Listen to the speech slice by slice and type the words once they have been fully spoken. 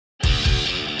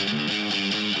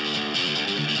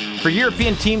For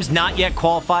European teams not yet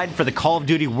qualified for the Call of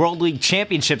Duty World League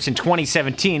Championships in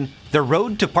 2017, the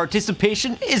road to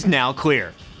participation is now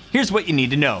clear. Here's what you need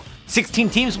to know.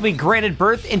 16 teams will be granted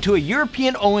berth into a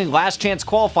European-only last chance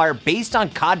qualifier based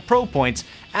on COD Pro points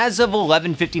as of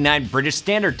 11:59 British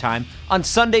Standard Time on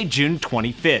Sunday, June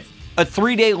 25th. A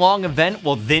 3-day-long event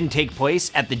will then take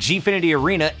place at the Gfinity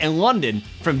Arena in London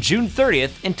from June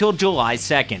 30th until July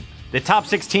 2nd. The top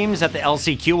 6 teams at the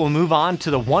LCQ will move on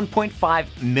to the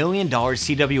 $1.5 million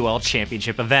CWL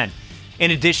Championship event.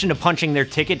 In addition to punching their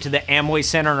ticket to the Amway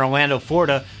Center in Orlando,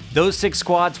 Florida, those 6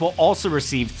 squads will also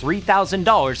receive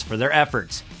 $3,000 for their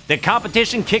efforts. The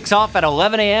competition kicks off at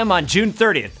 11 a.m. on June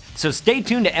 30th, so stay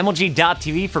tuned to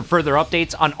MLG.TV for further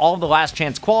updates on all the last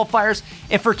chance qualifiers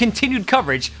and for continued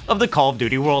coverage of the Call of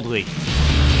Duty World League.